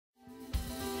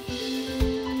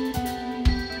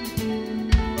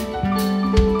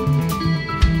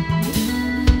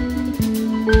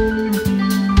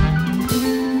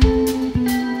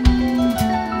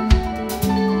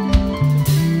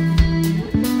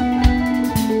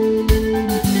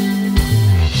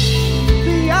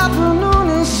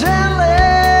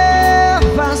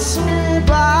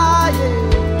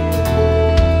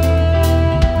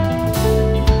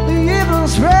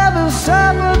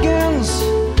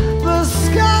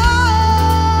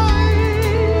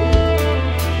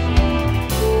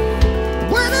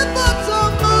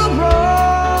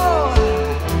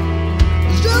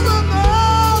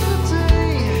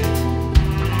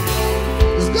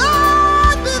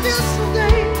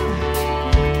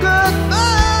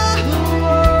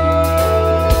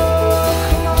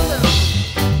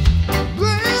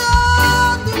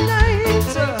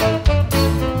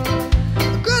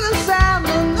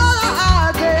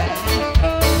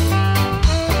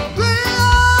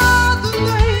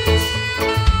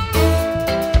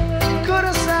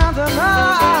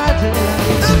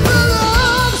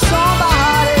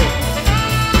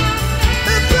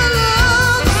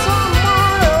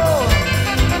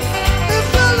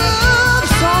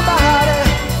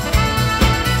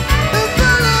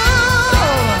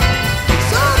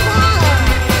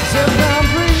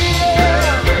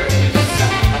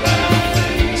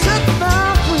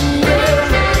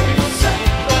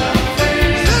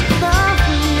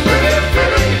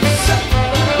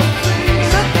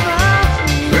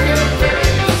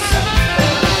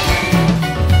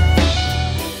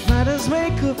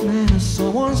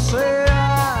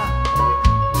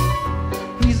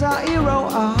is our hero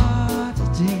art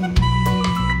today.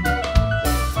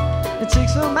 It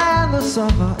takes a man to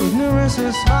suffer ignorance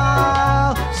and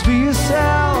smile. Just be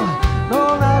yourself,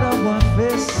 no matter what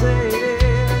they say.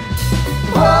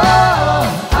 Whoa,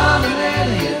 I'm an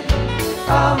alien,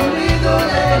 I'm a legal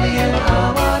alien,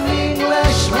 I'm an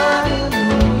Englishman in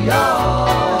New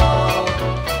York.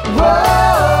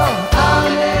 Whoa, I'm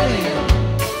an alien,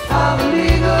 I'm a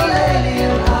legal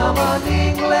alien, I'm an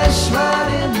Englishman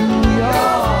in New York.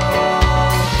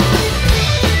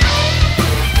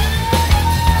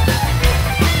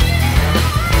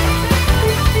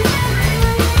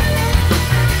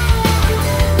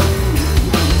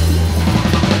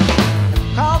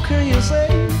 How can you say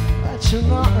that you're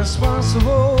not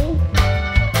responsible?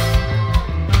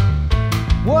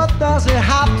 What does it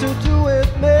have to do with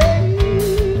me?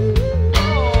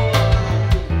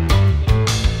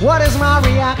 What is my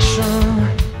reaction?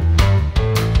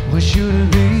 What should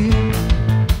it be?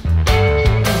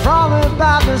 From the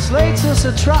badness, latest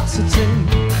atrocity,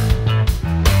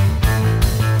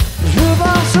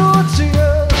 driven to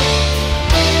tears,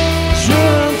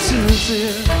 driven to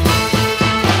tears,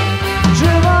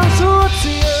 driven to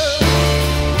tears,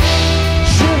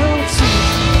 driven to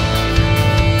tears.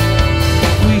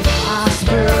 We are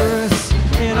spirits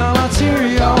in a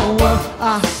material world,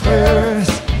 our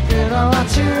spirits in a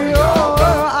material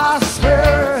world, our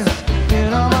spirits in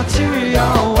a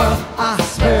material world, our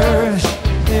spirits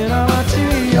in a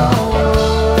material world.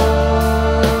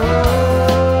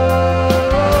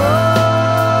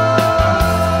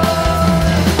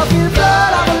 I feel the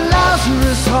blood of a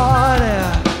Lazarus heart,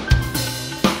 yeah.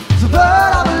 The blood